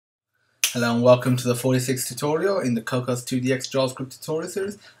Hello and welcome to the 46th tutorial in the Cocos2d-x JavaScript tutorial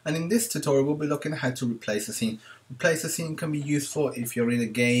series, and in this tutorial we'll be looking at how to replace a scene. Replace a scene can be useful if you're in a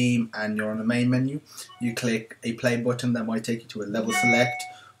game and you're on the main menu. You click a play button that might take you to a level select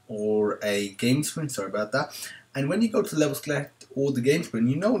or a game screen, sorry about that, and when you go to level select or the game screen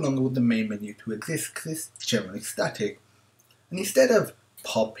you no longer want the main menu to exist because it's generally static. And instead of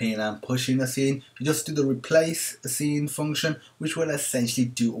popping and pushing a scene, you just do the replace a scene function, which will essentially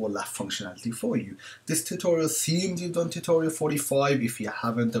do all that functionality for you. This tutorial seems you've done tutorial 45. If you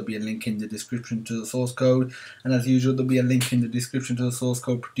haven't, there'll be a link in the description to the source code, and as usual there'll be a link in the description to the source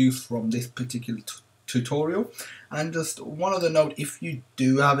code produced from this particular tutorial. And just one other note, if you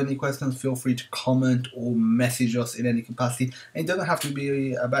do have any questions, feel free to comment or message us in any capacity. And it doesn't have to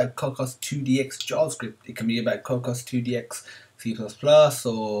be about Cocos2d-x JavaScript, it can be about Cocos2d-x C++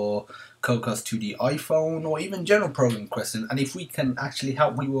 or Cocos2d iPhone, or even general programming questions, and if we can actually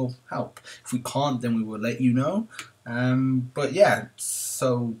help, we will help. If we can't, then we will let you know. But yeah,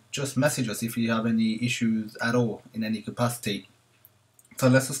 so just message us if you have any issues at all in any capacity. So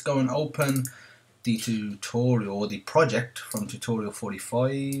let's just go and open the tutorial or the project from tutorial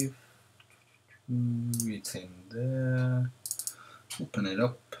 45. It's in there. Open it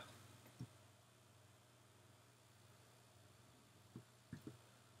up.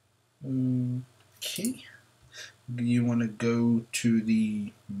 Okay, you want to go to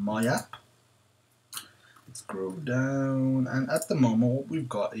the My App, scroll down, and at the moment what we've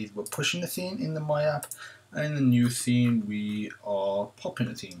got is we're pushing a scene in the My App, and in the new scene we are popping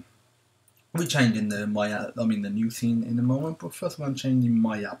a scene. We're changing the My App, the new scene in a moment, but first we're going to change the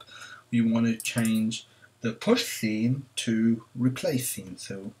My App. We want to change the push scene to replace scene,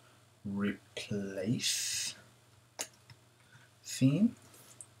 so replace scene.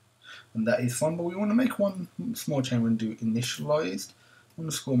 And that is fine, but we want to make one small change. We're going to do initialized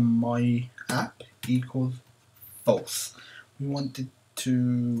underscore my app equals false. We wanted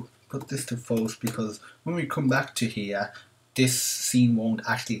to put this to false because when we come back to here, this scene won't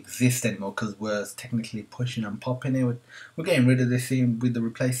actually exist anymore because we're technically pushing and popping it. We're getting rid of this scene with the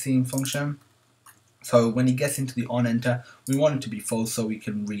replace scene function. So when he gets into the on enter, we want it to be false so we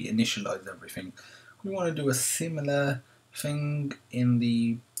can reinitialize everything. We want to do a similar thing in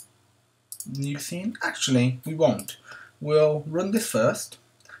the new scene. Actually, we won't. We'll run this first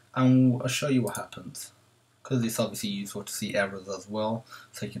and I'll show you what happens, because it's obviously useful to see errors as well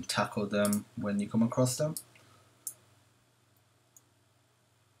so you can tackle them when you come across them.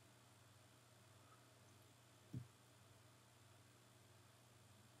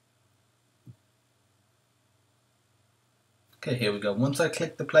 Okay, here we go. Once I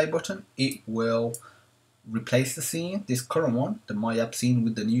click the play button, it will replace the scene, this current one, the My App scene,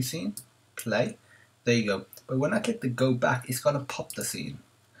 with the new scene. Play. There you go. But when I click the go back, it's going to pop the scene.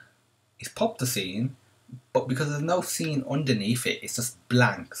 It's popped the scene, but because there's no scene underneath it, it's just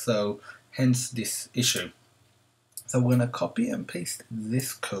blank. So hence this issue. So we're going to copy and paste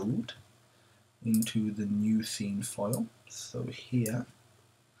this code into the new scene file. So here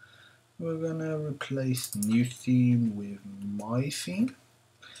we're going to replace new scene with my scene,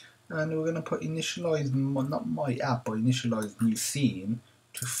 and we're going to put initialize, not my app, but initialize new scene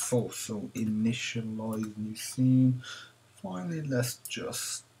to false. So initialize new scene. Finally, let's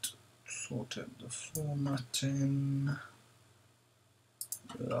just sort out the formatting.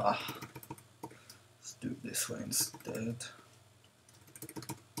 Let's do it this way instead.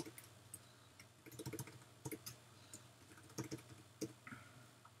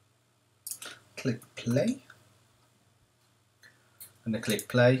 Click play, and then click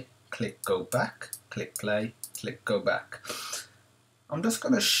play, click go back, click play, click go back. I'm just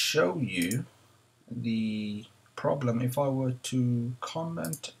going to show you the problem if I were to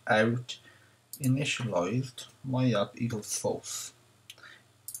comment out initialized my app equals false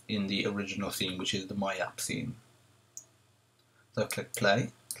in the original scene, which is the My App scene. So click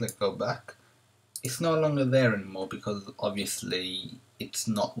play, click go back. It's no longer there anymore because obviously it's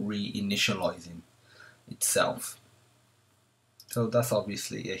not reinitializing itself. So that's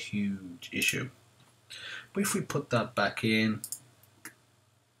obviously a huge issue. But if we put that back in,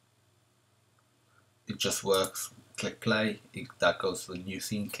 it just works. Click play, that goes to the new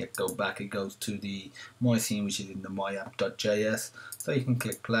scene. Click go back, it goes to the my scene, which is in the myapp.js. So you can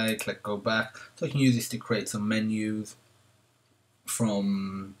click play, click go back. So you can use this to create some menus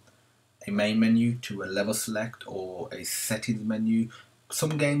from a main menu to a level select or a settings menu.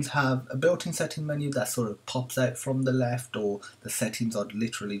 Some games have a built-in setting menu that sort of pops out from the left, or the settings are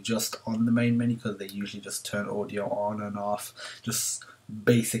literally just on the main menu because they usually just turn audio on and off. Just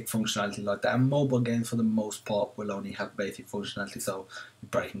basic functionality like that. And mobile games for the most part will only have basic functionality, so you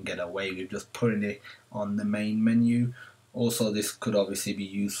probably can get away with just putting it on the main menu. Also, this could obviously be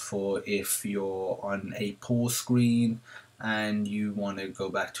used for if you're on a pause screen and you want to go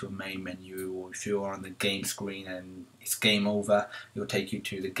back to a main menu, or if you're on the game screen and it's game over, it'll take you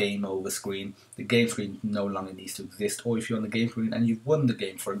to the game over screen. The game screen no longer needs to exist. Or if you're on the game screen and you've won the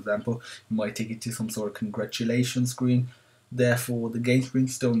game, for example, it might take you to some sort of congratulations screen. Therefore, the game screen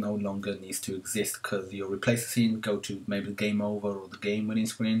still no longer needs to exist, because you'll replace the scene, go to maybe the game over or the game winning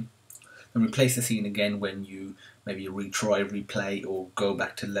screen, and replace the scene again when you maybe retry, replay, or go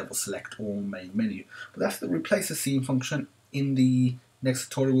back to level select or main menu. But that's the replace the scene function. In the next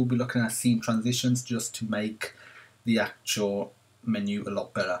tutorial, we'll be looking at scene transitions just to make the actual menu a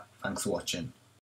lot better. Thanks for watching.